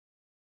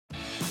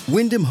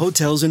Wyndham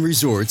Hotels and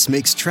Resorts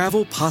makes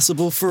travel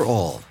possible for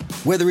all.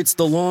 Whether it's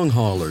the long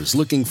haulers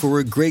looking for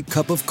a great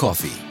cup of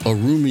coffee, a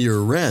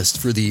roomier rest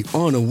for the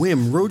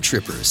on-a-whim road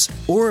trippers,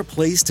 or a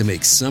place to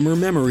make summer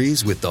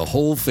memories with the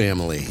whole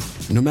family.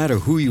 No matter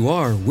who you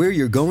are, where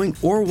you're going,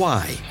 or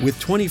why, with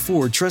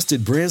 24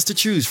 trusted brands to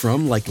choose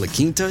from like La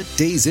Quinta,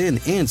 Days Inn,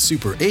 and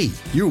Super 8,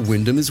 your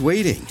Wyndham is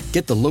waiting.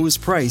 Get the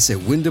lowest price at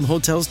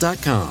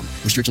WyndhamHotels.com.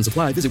 Restrictions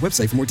apply. Visit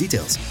website for more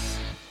details.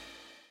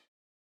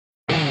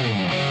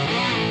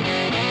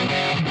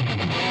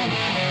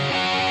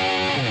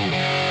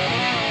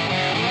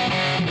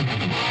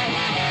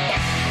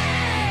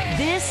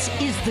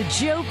 The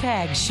Joe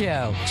Pags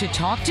Show. To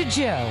talk to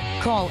Joe,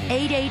 call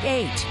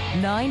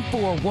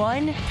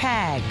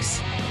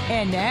 888-941-PAGS.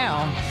 And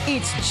now,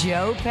 it's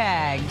Joe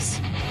Pags.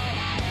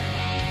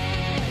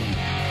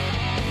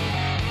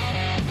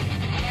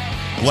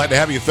 Glad to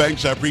have you.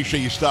 Thanks. I appreciate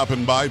you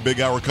stopping by.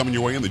 Big hour coming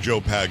your way on the Joe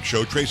Pags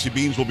Show. Tracy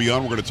Beans will be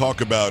on. We're going to talk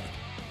about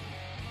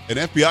an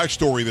FBI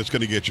story that's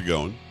going to get you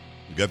going.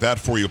 We've got that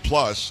for you.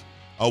 Plus,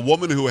 a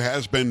woman who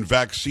has been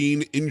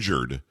vaccine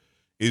injured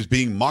is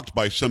being mocked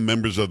by some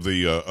members of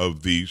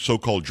the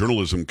so-called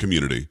journalism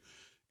community.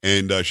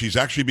 And she's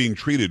actually being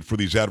treated for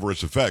these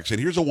adverse effects. And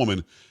here's a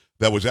woman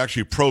that was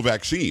actually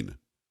pro-vaccine,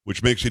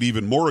 which makes it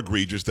even more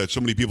egregious that so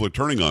many people are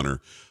turning on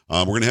her.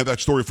 We're going to have that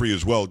story for you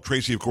as well.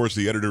 Tracy, of course,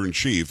 the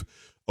editor-in-chief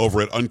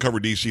over at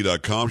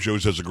uncoverdc.com. Joe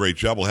does a great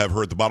job. We'll have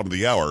her at the bottom of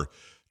the hour.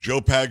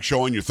 Joe Pags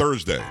Show on your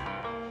Thursday.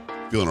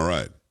 Feeling all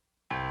right?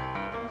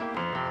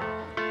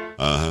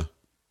 Uh-huh.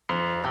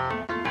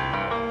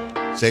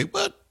 Say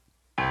what?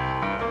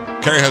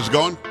 Carrie, how's it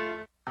going?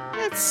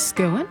 It's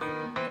going.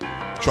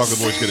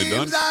 Chocolate Boys get it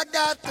done.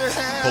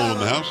 Polo in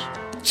the house.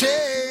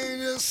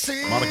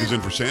 Monica's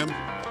in for Sam.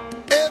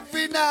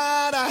 Every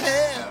night I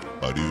have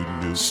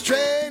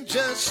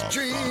strangest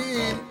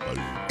dream,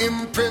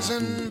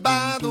 imprisoned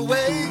by the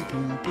way.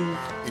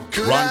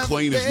 Ron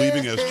Klain is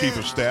leaving as chief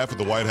of staff at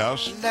the White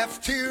House. He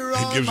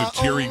gives a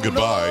teary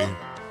goodbye.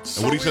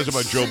 And what he says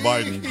about Joe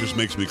Biden just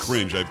makes me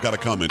cringe. I've got to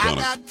comment on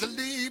it.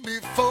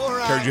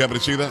 Carrie, did you happen to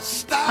see that?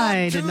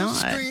 I did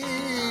not. Okay,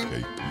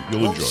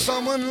 you'll enjoy it.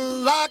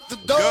 Someone locked the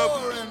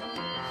door and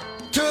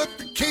took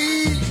the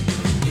key.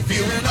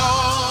 Feeling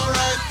all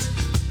right.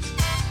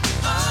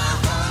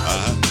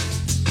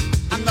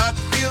 I'm not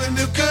feeling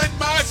too good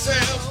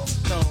myself.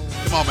 No.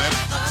 Come on, man.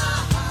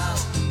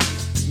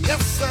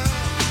 Yes, sir.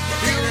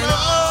 Feeling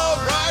all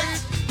right.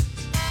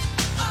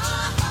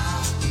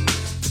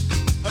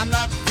 I'm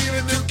not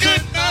feeling too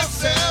good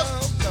myself.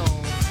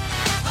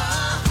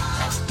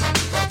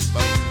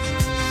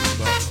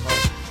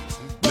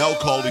 Mel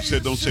called. He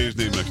said, don't say his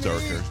name next hour,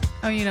 Carrie.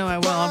 Oh, you know I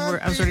will. I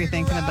was already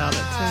thinking about it,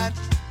 so.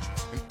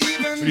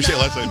 What did you say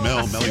last night?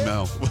 Melly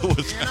Mel. What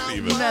was that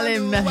even? Melly.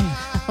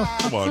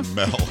 Come on,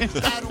 Mel.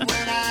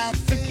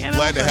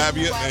 Glad to have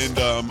you. And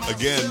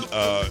again,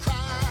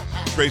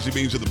 Tracy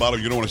Beans at the bottom.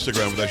 You don't want to stick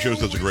around, but that show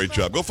does a great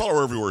job. Go follow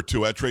her everywhere,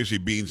 too, at Tracy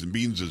Beans. And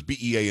Beans is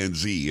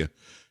BEANZ,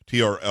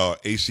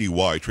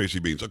 TRACY, Tracy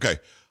Beans. Okay.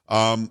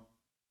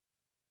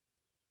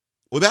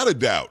 Without a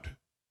doubt,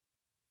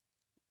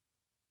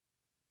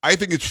 I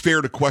think it's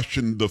fair to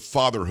question the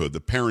fatherhood, the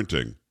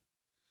parenting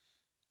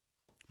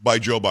by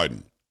Joe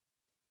Biden.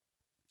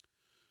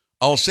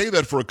 I'll say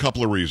that for a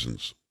couple of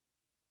reasons.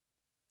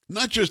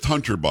 Not just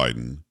Hunter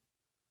Biden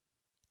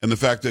and the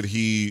fact that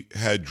he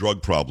had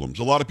drug problems.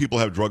 A lot of people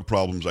have drug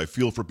problems. I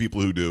feel for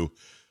people who do.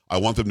 I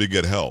want them to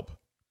get help.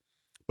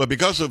 But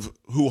because of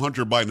who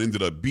Hunter Biden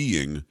ended up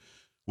being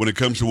when it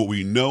comes to what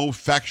we know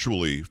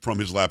factually from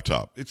his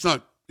laptop, it's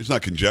not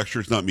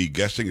conjecture. It's not me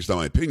guessing. It's not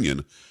my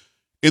opinion.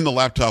 In the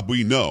laptop,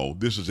 we know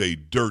this is a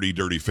dirty,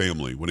 dirty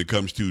family when it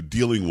comes to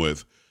dealing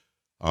with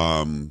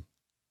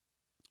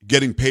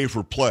getting pay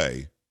for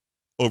play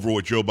over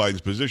what Joe Biden's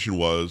position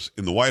was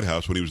in the White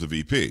House when he was the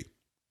VP.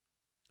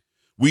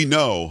 We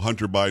know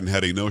Hunter Biden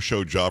had a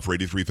no-show job for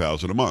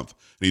 $83,000 a month.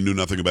 And he knew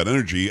nothing about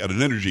energy at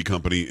an energy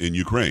company in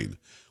Ukraine.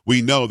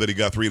 We know that he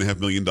got $3.5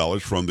 million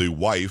from the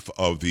wife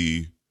of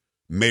the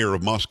mayor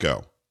of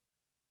Moscow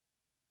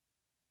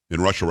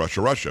in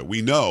Russia.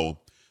 We know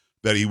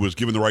that he was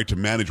given the right to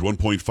manage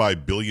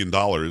 $1.5 billion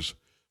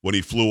when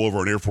he flew over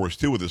on Air Force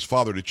Two with his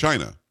father to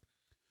China.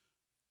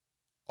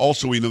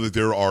 Also, we know that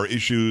there are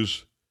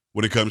issues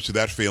when it comes to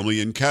that family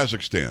in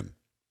Kazakhstan.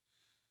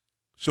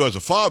 So as a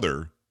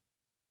father,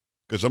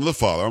 because I'm the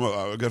father,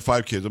 I've got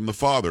 5 kids, I'm the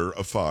father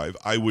of 5,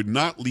 I would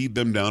not lead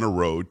them down a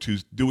road to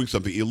doing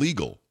something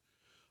illegal.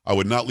 I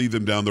would not lead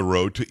them down the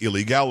road to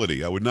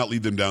illegality. I would not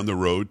lead them down the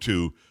road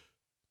to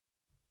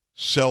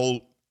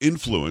sell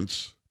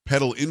influence,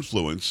 peddle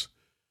influence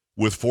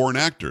with foreign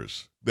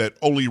actors that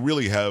only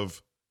really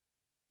have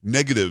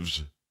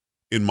negatives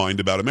in mind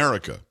about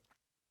America.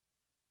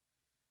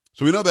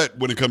 So we know that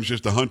when it comes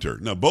just to Hunter.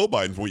 Now, Beau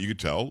Biden, from what you could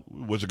tell,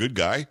 was a good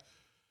guy.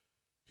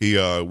 He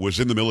was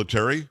in the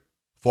military,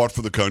 fought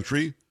for the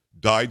country,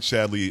 died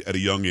sadly at a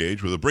young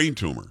age with a brain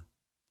tumor.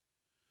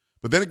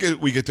 But then again,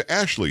 we get to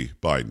Ashley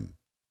Biden,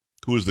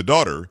 who is the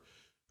daughter,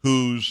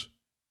 whose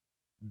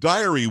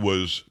diary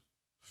was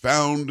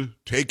found,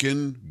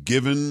 taken,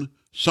 given,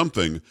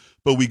 something,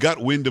 but we got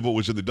wind of what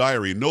was in the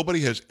diary.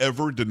 Nobody has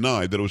ever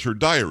denied that it was her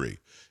diary.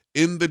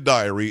 In the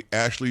diary,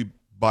 Ashley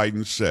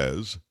Biden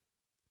says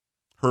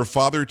her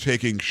father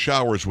taking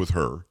showers with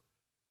her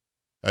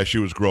as she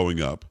was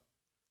growing up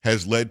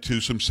has led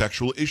to some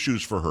sexual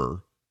issues for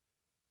her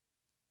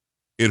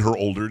in her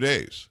older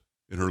days,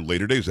 in her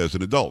later days as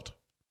an adult.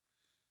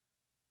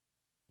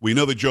 We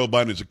know that Joe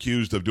Biden is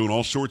accused of doing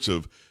all sorts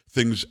of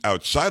things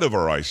outside of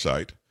our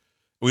eyesight.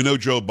 We know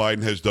Joe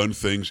Biden has done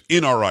things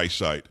in our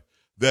eyesight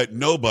that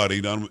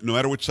nobody, no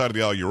matter which side of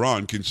the aisle you're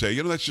on, can say,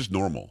 that's just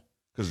normal,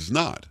 because it's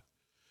not.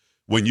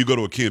 When you go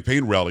to a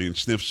campaign rally and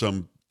sniff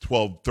some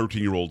 12,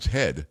 13-year-old's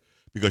head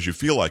because you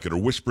feel like it, or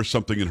whisper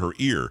something in her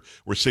ear,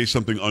 or say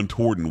something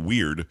untoward and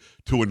weird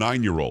to a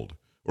 9-year-old,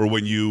 or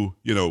when you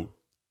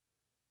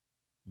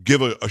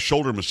give a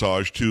shoulder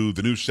massage to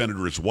the new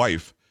senator's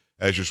wife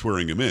as you're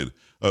swearing him in,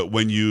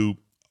 when you,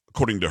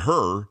 according to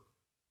her,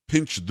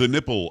 pinch the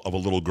nipple of a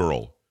little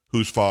girl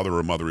whose father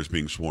or mother is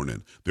being sworn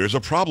in. There's a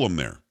problem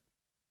there.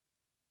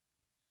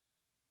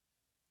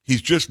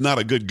 He's just not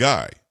a good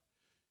guy.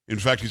 In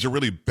fact, he's a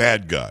really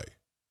bad guy.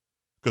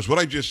 Because what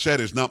I just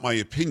said is not my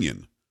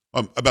opinion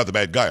about the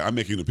bad guy. I'm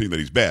making an opinion that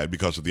he's bad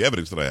because of the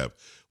evidence that I have.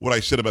 What I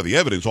said about the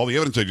evidence, all the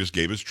evidence I just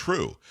gave is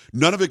true.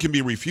 None of it can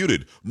be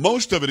refuted.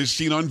 Most of it is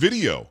seen on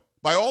video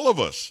by all of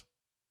us,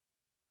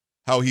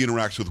 how he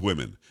interacts with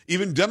women.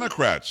 Even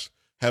Democrats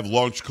have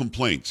launched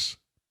complaints.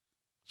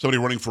 Somebody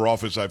running for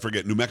office, I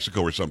forget, New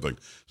Mexico or something,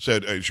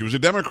 said she was a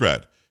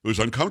Democrat. It was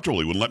uncomfortable.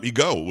 He wouldn't let me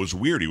go. It was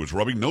weird. He was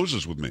rubbing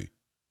noses with me.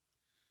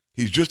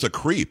 He's just a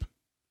creep.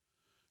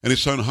 And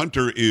his son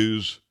Hunter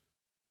is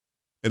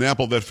an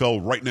apple that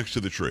fell right next to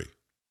the tree.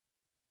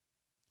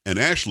 And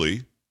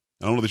Ashley,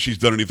 I don't know that she's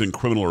done anything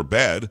criminal or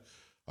bad.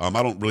 I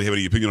don't really have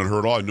any opinion on her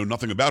at all. I know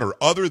nothing about her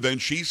other than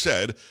she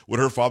said what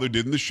her father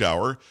did in the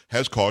shower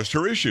has caused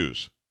her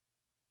issues.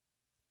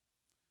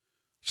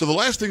 So the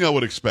last thing I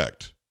would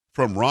expect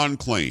from Ron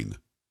Klain,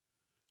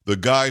 the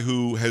guy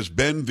who has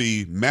been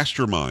the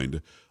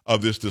mastermind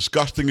of this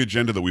disgusting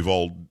agenda that we've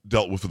all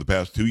dealt with for the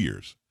past 2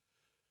 years,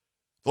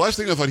 the last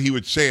thing I thought he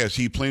would say as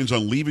he plans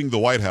on leaving the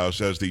White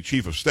House as the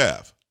chief of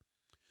staff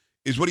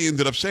is what he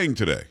ended up saying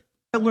today.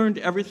 I learned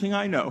everything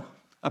I know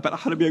about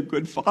how to be a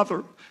good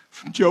father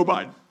from Joe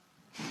Biden.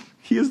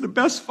 He is the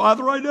best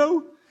father I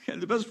know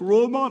and the best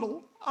role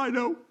model I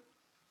know.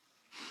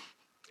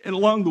 And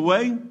along the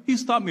way,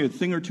 he's taught me a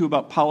thing or two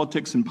about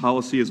politics and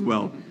policy as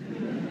well.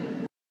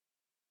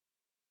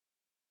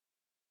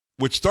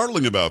 What's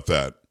startling about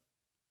that,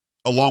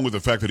 along with the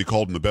fact that he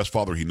called him the best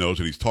father he knows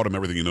and he's taught him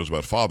everything he knows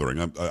about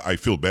fathering, I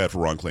feel bad for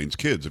Ron Klain's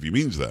kids if he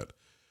means that.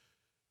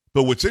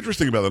 But what's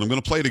interesting about that, I'm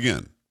going to play it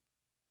again.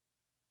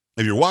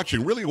 If you're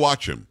watching, really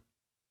watch him.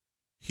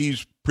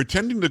 He's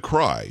pretending to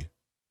cry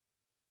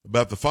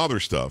about the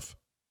father stuff.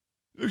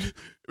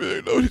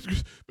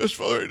 Best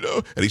father I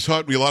know. And he's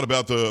taught me a lot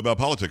about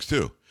politics,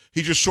 too.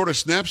 He just sort of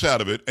snaps out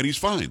of it, and he's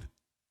fine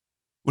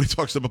when he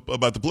talks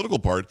about the political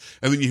part,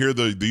 and then you hear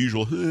the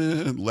usual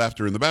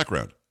laughter in the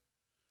background.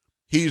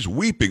 He's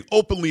weeping,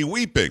 openly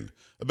weeping,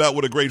 about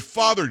what a great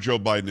father Joe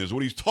Biden is,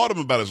 what he's taught him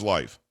about his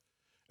life.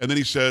 And then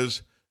he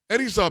says,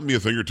 and he's taught me a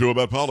thing or two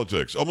about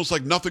politics, almost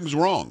like nothing's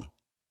wrong.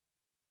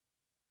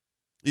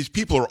 These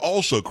people are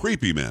also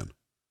creepy, man.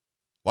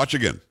 Watch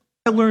again.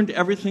 I learned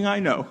everything I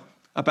know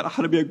about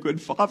how to be a good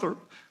father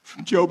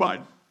from Joe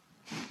Biden.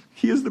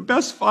 He is the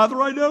best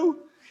father I know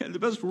and the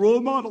best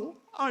role model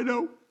I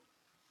know.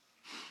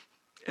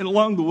 And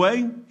along the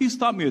way, he's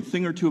taught me a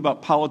thing or two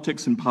about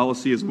politics and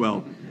policy as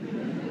well.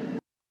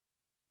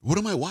 What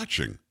am I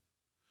watching?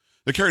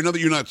 Now, Carrie, I know that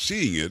you're not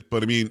seeing it,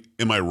 but I mean,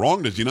 am I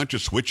wrong? Does he not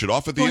just switch it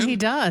off at the end? He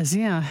does,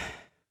 yeah.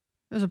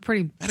 It was a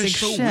pretty big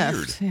so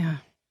shift. Weird. Yeah.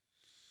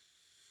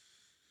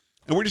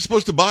 And we're just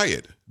supposed to buy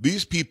it.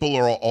 These people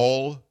are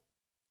all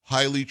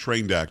highly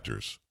trained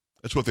actors.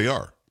 That's what they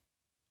are.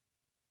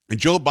 And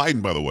Joe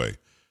Biden, by the way,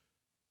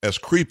 as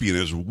creepy and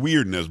as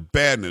weird and as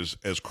bad and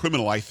as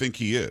criminal I think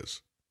he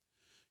is,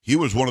 he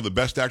was one of the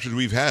best actors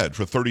we've had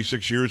for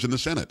 36 years in the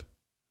Senate.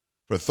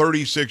 For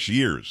 36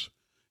 years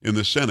in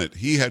the Senate,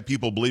 he had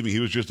people believing he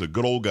was just a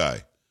good old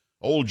guy.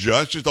 Old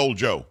Joe. It's just old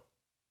Joe.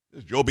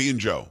 It's Joe being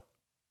Joe.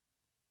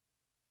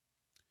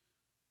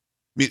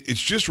 I mean,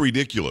 it's just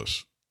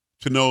ridiculous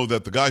to know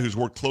that the guy who's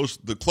worked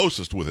the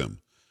closest with him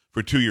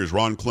for 2 years,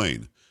 Ron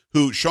Klain,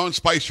 who Sean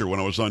Spicer, when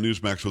I was on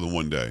Newsmax with him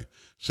one day,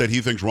 said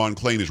he thinks Ron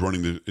Klain is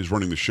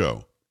running the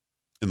show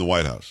in the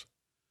White House.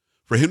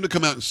 For him to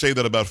come out and say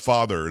that about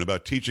father and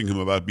about teaching him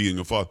about being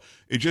a father,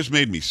 it just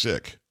made me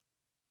sick.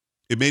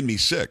 It made me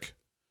sick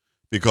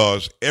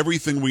because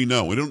everything we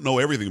know, we don't know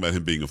everything about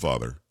him being a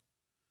father.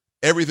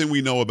 Everything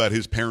we know about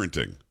his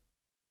parenting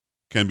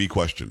can be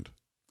questioned.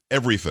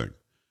 Everything.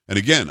 And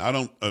again,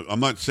 I'm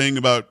not saying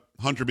about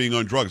Hunter being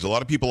on drugs. A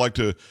lot of people like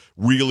to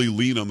really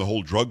lean on the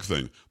whole drug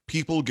thing.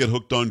 People get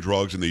hooked on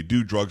drugs and they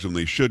do drugs when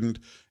they shouldn't.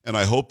 And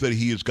I hope that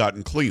he has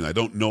gotten clean. I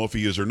don't know if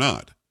he is or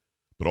not.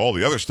 But all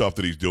the other stuff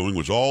that he's doing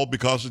was all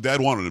because his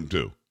dad wanted him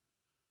to.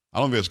 I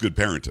don't think that's good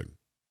parenting.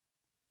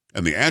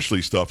 And the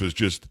Ashley stuff is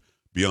just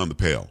beyond the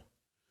pale.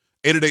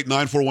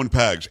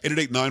 888-941-PAGS,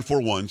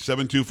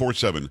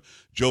 888-941-7247,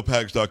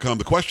 joepags.com.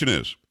 The question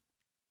is,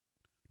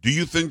 do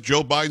you think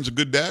Joe Biden's a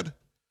good dad?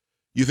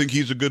 You think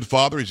he's a good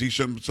father? Is he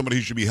somebody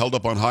who should be held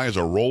up on high as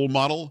a role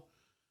model,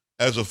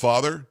 as a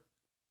father?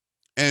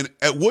 And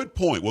at what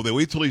point, will they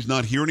wait till he's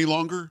not here any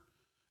longer?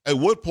 At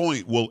what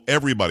point will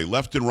everybody,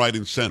 left and right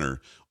and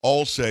center,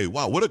 all say,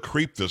 wow, what a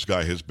creep this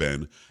guy has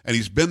been, and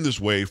he's been this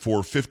way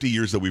for 50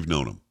 years that we've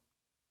known him?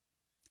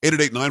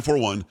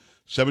 888-941-7247,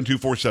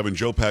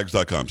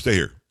 joepags.com. Stay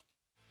here.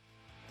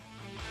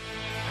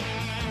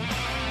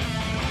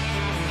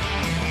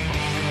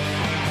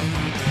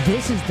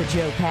 This is the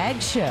Joe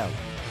Pags Show.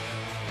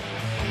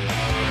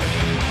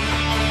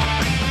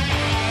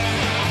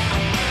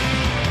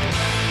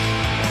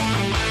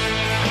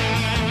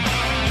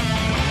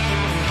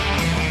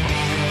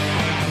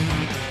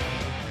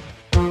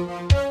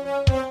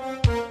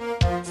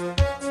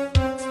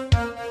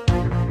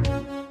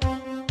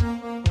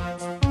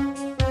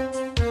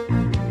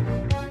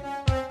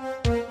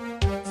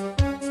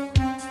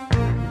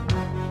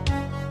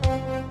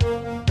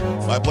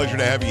 My pleasure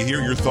to have you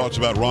here. Your thoughts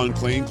about Ron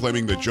Klain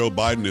claiming that Joe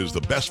Biden is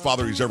the best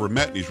father he's ever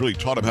met, and he's really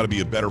taught him how to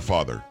be a better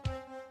father.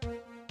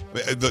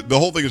 The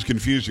whole thing is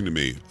confusing to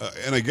me.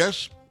 And I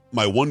guess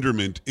my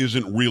wonderment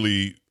isn't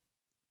really,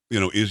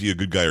 is he a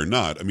good guy or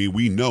not? I mean,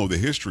 we know the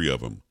history of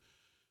him.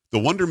 The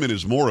wonderment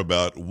is more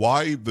about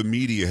why the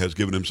media has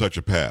given him such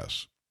a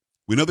pass.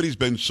 We know that he's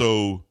been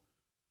so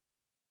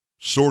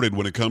sordid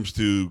when it comes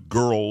to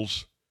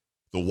girls,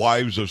 the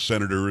wives of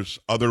senators,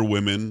 other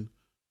women,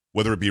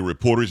 whether it be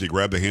reporters. He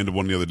grabbed the hand of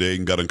one the other day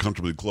and got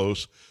uncomfortably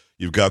close.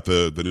 You've got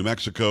the New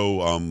Mexico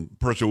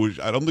person who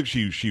I don't think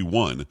she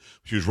won.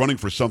 She was running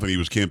for something. He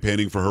was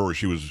campaigning for her, or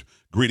she was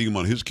greeting him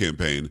on his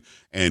campaign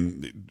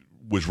and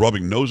was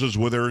rubbing noses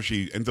with her.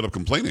 She ended up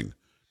complaining.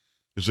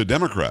 It's a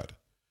Democrat.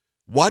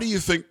 Why do you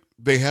think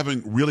they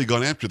haven't really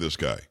gone after this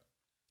guy?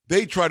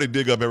 They tried to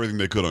dig up everything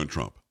they could on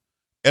Trump.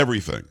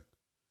 Everything.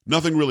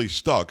 Nothing really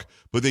stuck,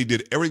 but they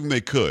did everything they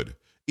could.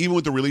 Even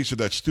with the release of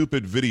that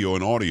stupid video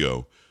and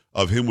audio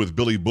of him with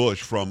Billy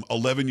Bush from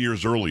 11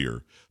 years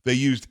earlier, they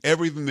used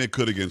everything they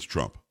could against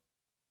Trump.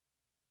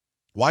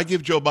 Why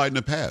give Joe Biden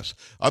a pass?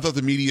 I thought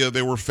the media,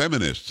 they were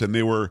feminists, and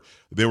they were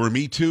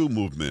Me Too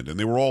movement, and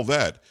they were all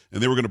that,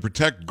 and they were going to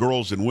protect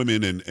girls and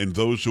women and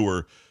those who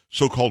are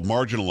so-called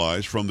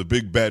marginalized from the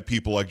big bad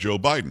people like Joe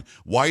Biden.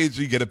 Why did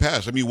he get a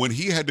pass? I mean, when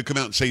he had to come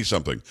out and say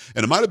something,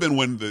 and it might have been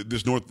when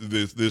this New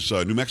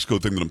Mexico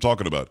thing that I'm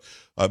talking about,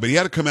 but he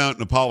had to come out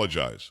and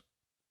apologize.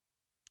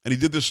 And he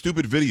did this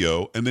stupid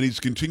video, and then he's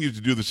continued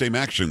to do the same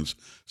actions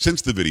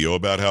since the video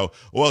about how,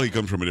 well, he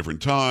comes from a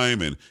different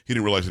time, and he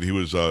didn't realize that he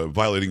was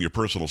violating your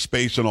personal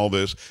space and all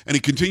this. And he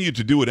continued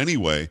to do it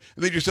anyway.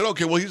 And they just said,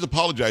 okay, well, he's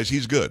apologized.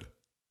 He's good.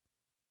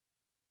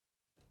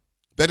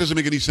 That doesn't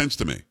make any sense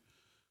to me.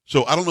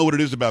 So I don't know what it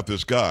is about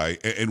this guy.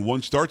 And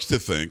one starts to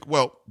think,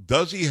 well,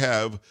 does he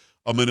have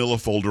a manila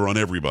folder on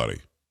everybody?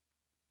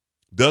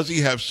 Does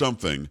he have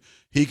something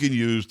he can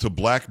use to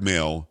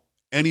blackmail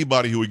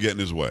anybody who would get in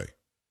his way?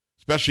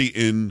 Especially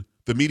in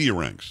the media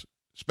ranks,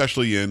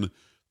 especially in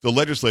the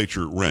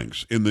legislature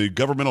ranks, in the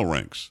governmental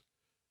ranks,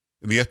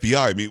 in the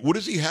FBI. I mean, what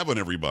does he have on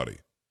everybody?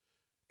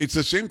 It's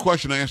the same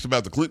question I asked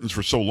about the Clintons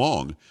for so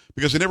long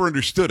because I never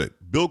understood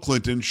it. Bill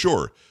Clinton,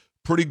 sure,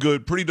 pretty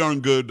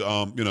darn good,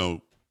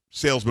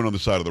 salesman on the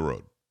side of the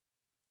road.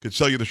 Could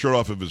sell you the shirt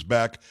off of his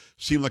back,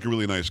 seemed like a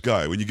really nice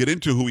guy. When you get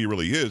into who he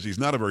really is, he's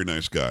not a very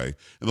nice guy,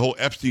 and the whole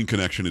Epstein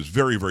connection is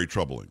very, very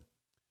troubling.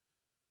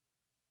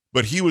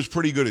 But he was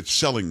pretty good at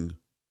selling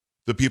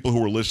the people who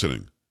were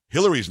listening.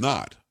 Hillary's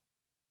not.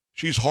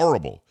 She's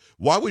horrible.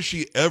 Why was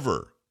she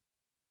ever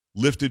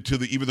lifted to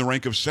even the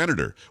rank of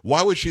senator?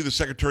 Why was she the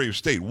Secretary of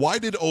State? Why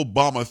did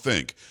Obama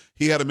think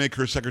he had to make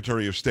her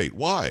Secretary of State?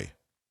 Why?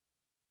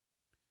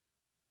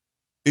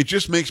 It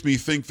just makes me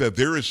think that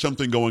there is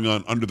something going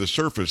on under the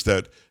surface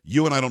that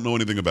you and I don't know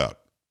anything about.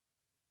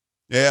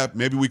 Yeah,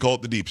 maybe we call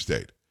it the deep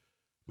state.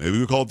 Maybe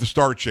we call it the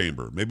Star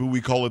Chamber. Maybe we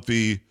call it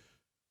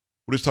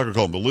what does Tucker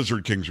call them? The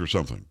Lizard Kings or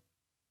something.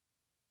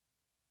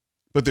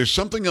 But there's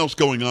something else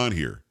going on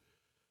here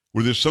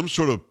where there's some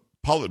sort of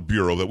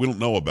Politburo that we don't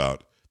know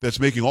about that's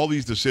making all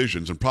these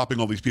decisions and propping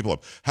all these people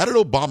up. How did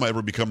Obama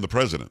ever become the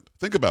president?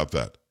 Think about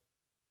that.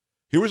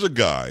 Here was a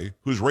guy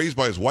who's raised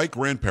by his white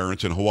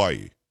grandparents in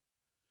Hawaii,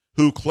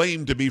 who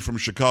claimed to be from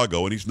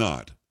Chicago, and he's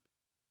not,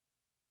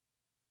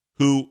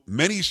 who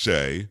many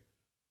say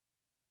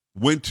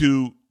went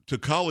to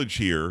college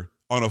here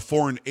on a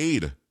foreign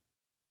aid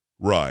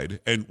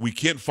ride, and we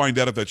can't find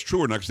out if that's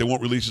true or not because they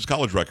won't release his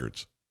college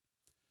records.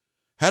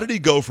 How did he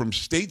go from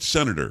state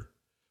senator,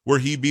 where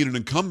he beat an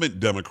incumbent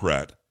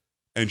Democrat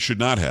and should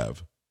not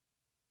have,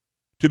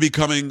 to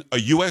becoming a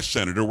U.S.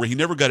 senator where he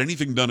never got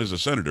anything done as a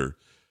senator,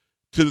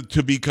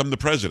 to become the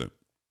president,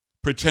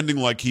 pretending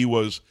like he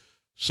was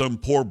some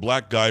poor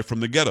black guy from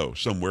the ghetto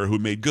somewhere who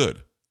made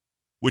good,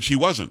 which he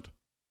wasn't.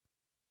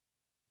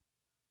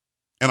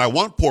 And I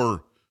want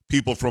poor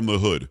people from the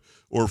hood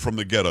or from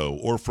the ghetto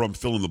or from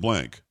fill in the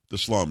blank, the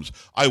slums.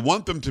 I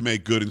want them to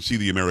make good and see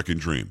the American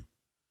dream.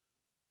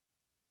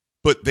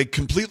 But they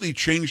completely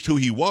changed who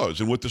he was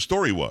and what the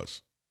story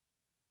was.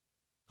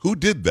 Who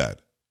did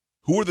that?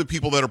 Who are the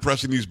people that are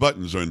pressing these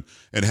buttons and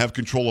have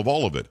control of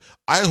all of it?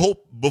 I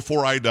hope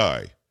before I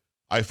die,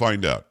 I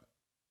find out.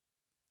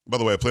 By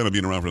the way, I plan on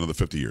being around for another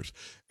 50 years.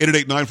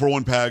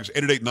 888-941-PAGS,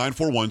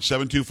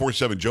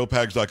 888-941-7247,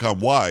 joepags.com.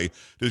 Why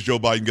does Joe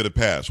Biden get a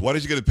pass? Why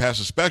does he get a pass,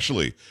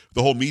 especially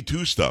the whole Me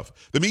Too stuff?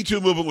 The Me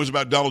Too movement was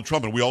about Donald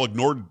Trump, and we all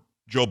ignored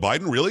Joe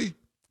Biden? Really?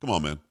 Come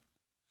on, man.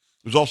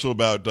 It was also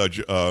about, what's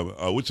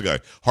the guy?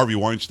 Harvey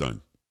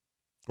Weinstein.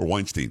 Or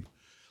Weinstein.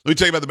 Let me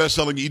tell you about the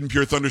best-selling Eden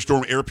Pure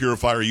Thunderstorm air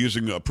purifier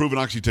using proven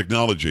Oxy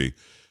technology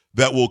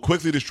that will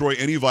quickly destroy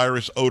any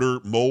virus,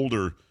 odor, mold,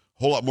 or a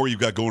whole lot more you've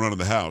got going on in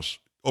the house.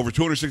 Over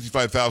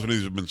 265,000 of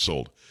these have been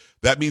sold.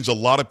 That means a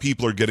lot of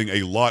people are getting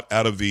a lot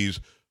out of these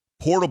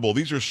portable.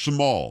 These are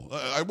small.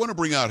 I want to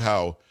bring out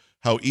how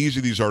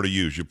easy these are to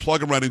use. You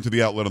plug them right into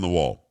the outlet on the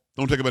wall.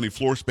 Don't take up any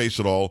floor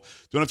space at all.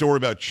 Don't have to worry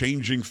about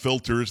changing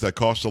filters. That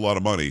costs a lot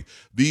of money.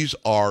 These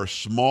are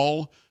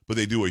small, but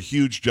they do a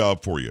huge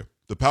job for you.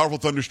 The powerful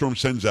thunderstorm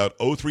sends out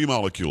O3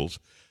 molecules,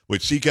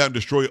 which seek out and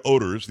destroy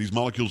odors. These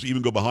molecules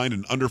even go behind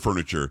and under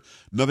furniture.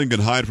 Nothing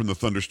can hide from the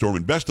thunderstorm.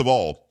 And best of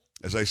all,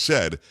 as I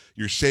said,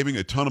 you're saving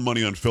a ton of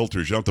money on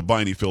filters. You don't have to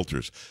buy any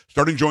filters.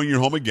 Start enjoying your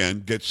home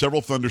again. Get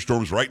several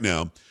thunderstorms right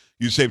now.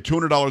 You save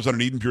 $200 on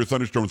an Eden Pure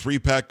Thunderstorm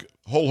 3-pack.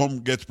 Whole home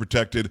gets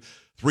protected.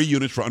 3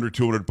 units for under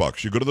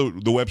 $200. You go to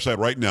the website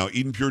right now,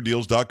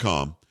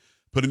 EdenPureDeals.com.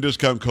 Put in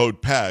discount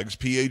code PAGS,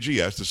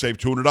 P-A-G-S, to save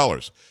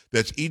 $200.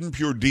 That's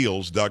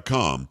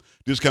EdenPureDeals.com.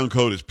 Discount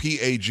code is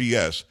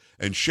PAGS,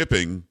 and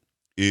shipping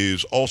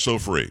is also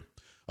free.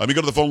 Let me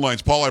go to the phone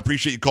lines. Paul, I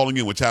appreciate you calling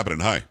in. What's happening?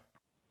 Hi.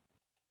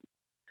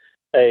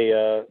 Hey,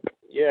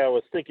 I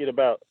was thinking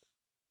about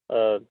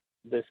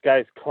this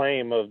guy's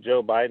claim of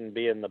Joe Biden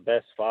being the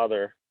best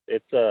father.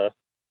 It's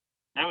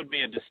that would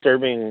be a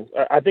disturbing.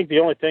 I think the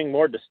only thing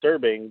more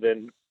disturbing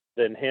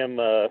than him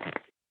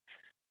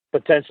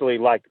potentially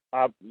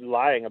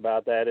lying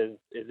about that is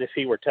if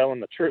he were telling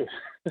the truth.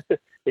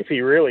 If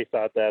he really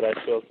thought that,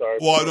 I'd feel sorry.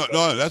 Well,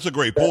 no, that's a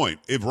great point.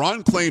 If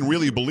Ron Klain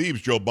really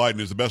believes Joe Biden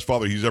is the best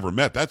father he's ever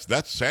met,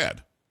 that's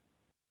sad.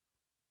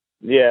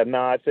 Yeah,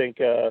 no, I think.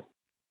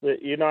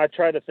 I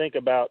try to think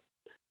about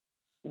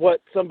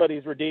what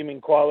somebody's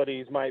redeeming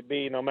qualities might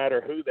be, no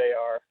matter who they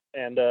are.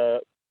 And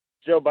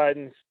Joe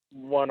Biden's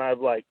one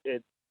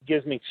it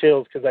gives me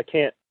chills because I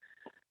can't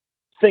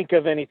think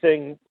of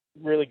anything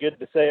really good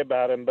to say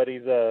about him. But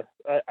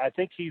I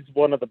think he's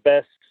one of the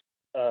best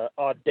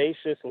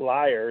audacious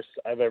liars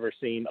I've ever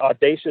seen.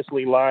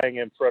 Audaciously lying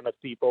in front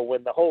of people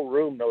when the whole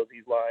room knows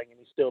he's lying, and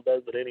he still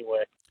does it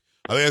anyway.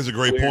 I think that's a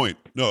great point.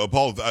 No,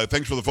 Paul,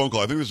 thanks for the phone call.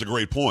 I think this is a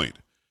great point.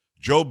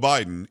 Joe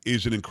Biden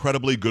is an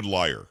incredibly good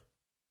liar.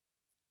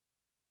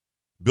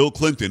 Bill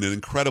Clinton, an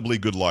incredibly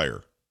good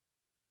liar.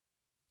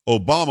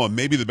 Obama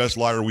may be the best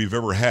liar we've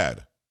ever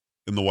had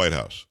in the White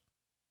House.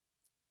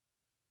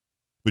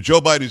 But Joe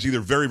Biden is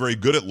either very, very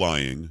good at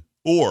lying,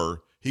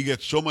 or he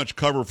gets so much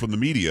cover from the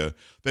media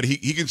that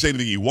he can say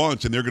anything he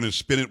wants, and they're going to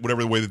spin it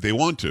whatever the way that they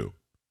want to.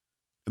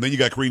 And then you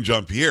got Karine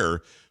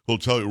Jean-Pierre,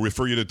 who'll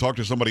refer you to talk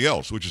to somebody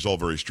else, which is all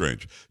very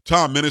strange.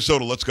 Tom,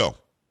 Minnesota, let's go.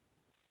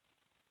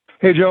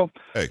 Hey, Joe.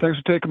 Hey. Thanks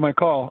for taking my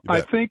call.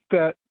 I think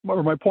that,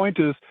 or my point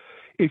is,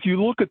 if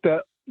you look at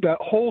that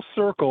whole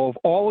circle of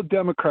all the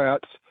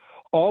Democrats,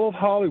 all of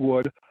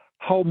Hollywood,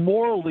 how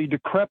morally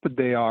decrepit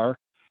they are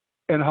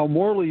and how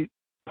morally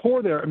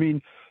poor they are. I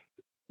mean,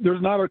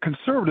 there's not a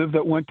conservative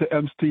that went to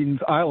Epstein's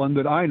Island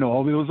that I know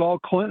of. It was all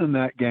Clinton and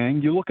that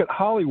gang. You look at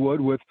Hollywood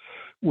with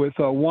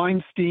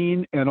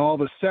Weinstein and all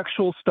the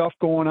sexual stuff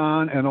going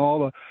on and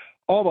all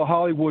the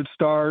Hollywood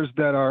stars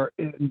that are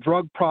in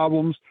drug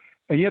problems.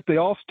 And yet they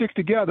all stick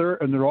together,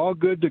 and they're all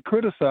good to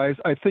criticize.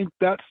 I think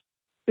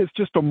it's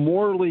just a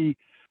morally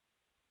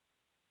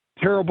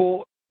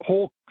terrible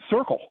whole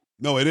circle.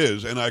 No, it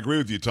is, and I agree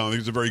with you, Tom. I think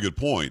it's a very good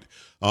point.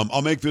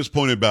 I'll make this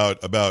point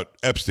about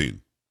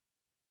Epstein.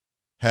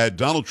 Had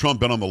Donald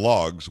Trump been on the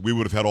logs, we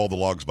would have had all the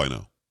logs by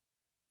now.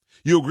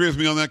 You agree with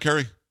me on that,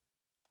 Carrie?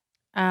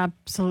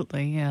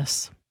 Absolutely,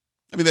 yes.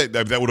 I mean,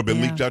 that would have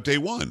been leaked out day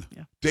one.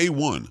 Yeah. Day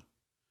one.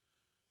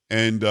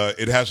 And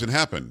it hasn't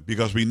happened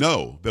because we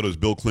know that it was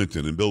Bill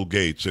Clinton and Bill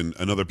Gates and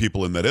other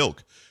people in that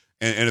ilk.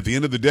 And at the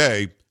end of the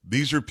day,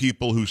 these are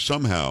people who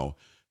somehow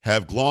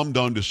have glommed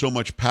onto so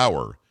much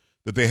power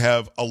that they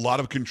have a lot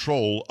of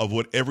control of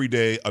what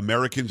everyday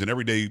Americans and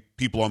everyday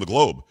people on the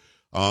globe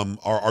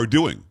are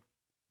doing.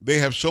 They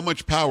have so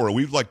much power, and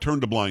we've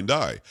turned a blind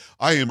eye.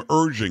 I am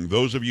urging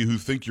those of you who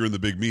think you're in the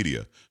big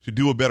media to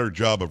do a better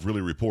job of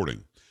really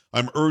reporting.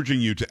 I'm urging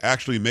you to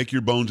actually make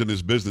your bones in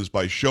this business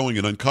by showing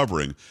and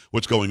uncovering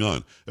what's going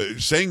on.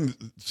 Saying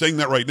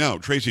that right now,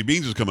 Tracy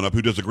Beans is coming up,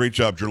 who does a great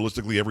job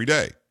journalistically every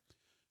day.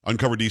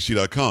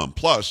 UncoverDC.com.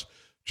 Plus,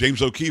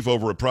 James O'Keefe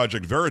over at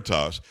Project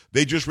Veritas,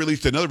 they just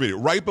released another video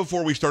right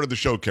before we started the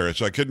show, Kara,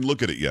 so I couldn't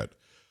look at it yet.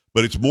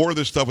 But it's more of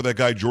this stuff with that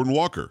guy, Jordan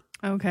Walker.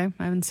 Okay,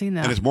 I haven't seen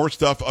that. And it's more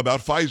stuff about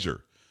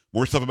Pfizer.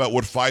 More stuff about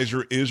what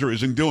Pfizer is or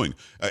isn't doing.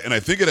 And I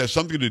think it has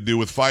something to do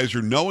with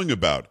Pfizer knowing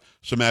about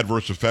some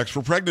adverse effects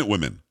for pregnant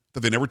women. that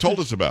they never told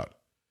us about.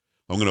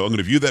 I'm going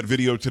to view that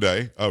video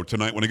tonight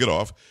when I get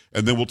off,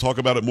 and then we'll talk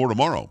about it more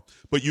tomorrow.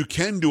 But you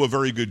can do a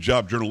very good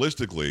job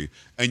journalistically,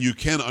 and you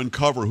can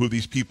uncover who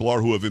these people are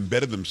who have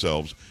embedded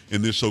themselves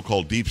in this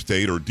so-called deep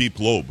state or deep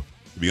globe,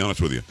 to be honest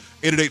with you.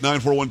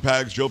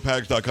 888-941-PAGS,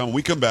 joepags.com. When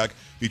we come back,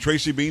 the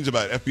Tracy Beans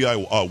about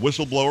FBI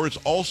whistleblower. It's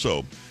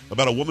also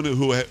about a woman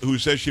who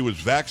says she was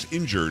vax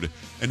injured,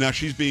 and now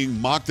she's being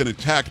mocked and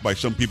attacked by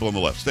some people on the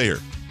left. Stay here.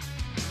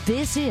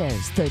 This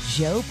is the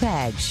Joe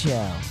Pags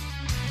Show.